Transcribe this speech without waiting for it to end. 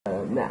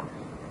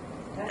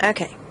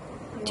Okay.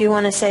 Do you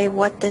want to say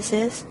what this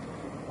is?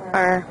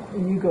 Or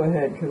You go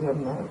ahead, because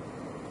I'm not.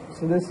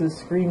 So this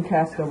is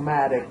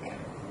screencast-o-matic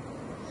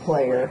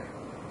player.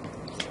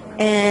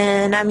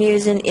 and I'm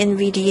using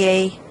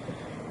NVDA.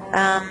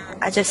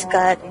 I just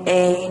got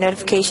a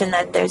notification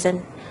that there's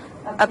an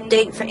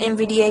update for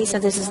NVDA, so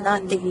this is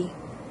not the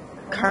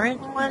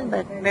current one,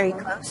 but very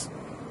close.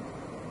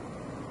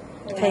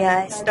 Okay,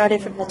 I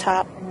started from the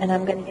top, and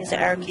I'm going to use the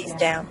arrow keys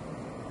down.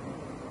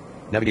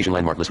 Navigation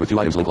landmark list with 2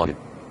 items. Link login.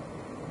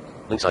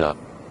 Link sign up.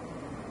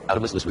 Out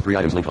of list with 3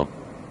 items. Link home.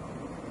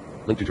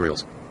 Link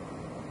tutorials.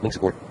 Link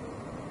support.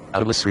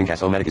 Out of list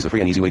screencast-o-matic is a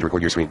free and easy way to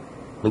record your screen.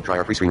 Link try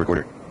our free screen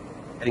recorder.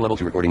 Heading level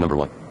 2 recording number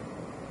 1.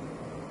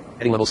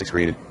 Heading level 6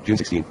 created June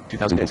 16,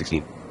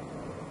 2016.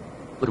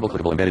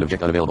 Clickable embedded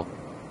object unavailable.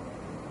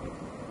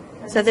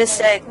 So this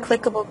said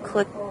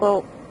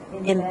clickable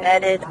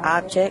embedded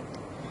object.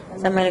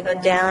 So I'm going to go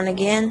down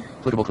again.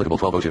 Clickable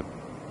 1202.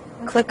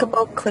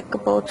 Clickable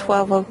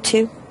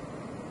 1202.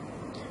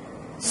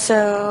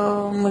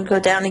 So I'm going to go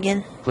down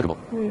again. Clickable.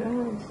 Wait, I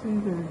don't see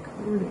the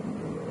recording.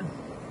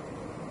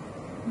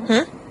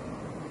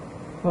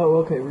 Oh,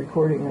 okay,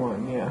 recording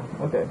 1, yeah.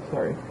 Okay,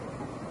 sorry.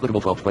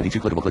 Clickable 1222.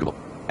 Clickable.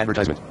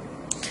 Advertisement.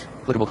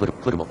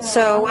 Clickable.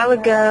 So a while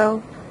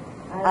ago,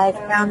 I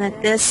found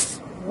that this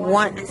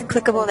one is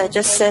clickable that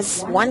just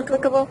says one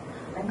clickable.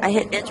 I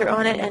hit enter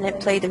on it and it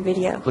played the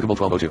video. Clickable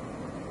 1202.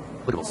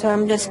 Clickable. So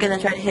I'm just going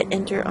to try to hit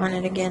enter on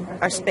it again,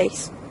 or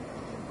space.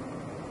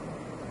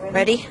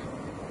 Ready?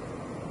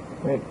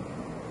 Wait.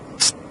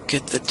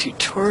 Get the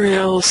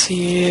tutorials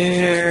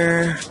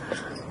here.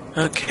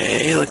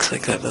 Okay, looks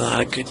like I have a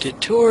lot of good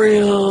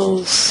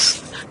tutorials.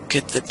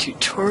 Get the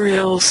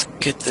tutorials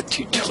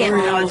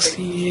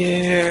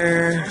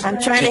here. I'm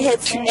trying to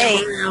hit play.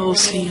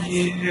 Tutorials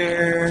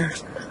here.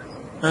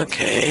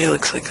 Okay,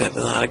 looks like I have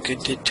a lot of good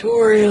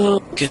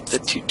tutorials. Get the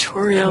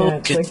tutorial. Yeah,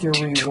 it's Get like the you're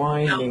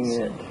tutorials rewinding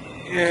it.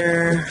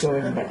 here. It's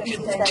going back. Get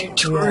the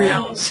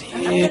tutorials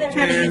I'm going to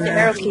try to use the here.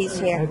 arrow keys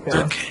here. Okay.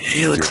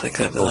 Okay, looks like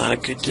I have a lot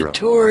of good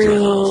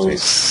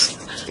tutorials.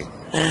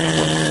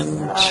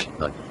 And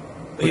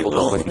we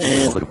will end.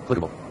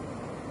 Clickable.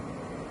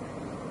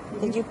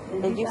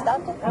 Did you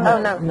stop it? Oh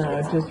no. No,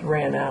 it just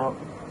ran out.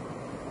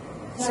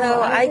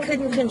 So I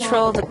couldn't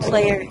control the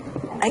player.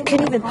 I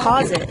couldn't even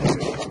pause it.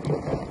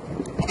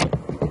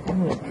 I'm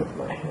going to put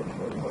my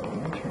headphones on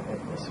and try it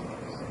this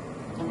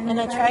way. And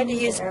I tried to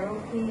use arrow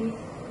keys,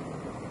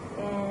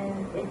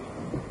 and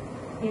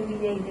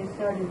NVDA just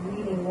started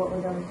reading what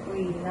was on the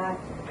screen, not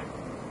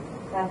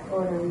fast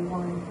forward or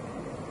rewind.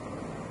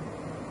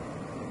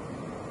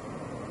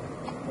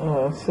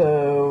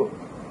 So,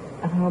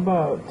 how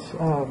about,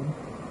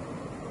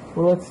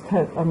 well,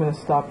 I'm going to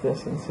stop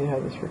this and see how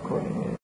this recording is.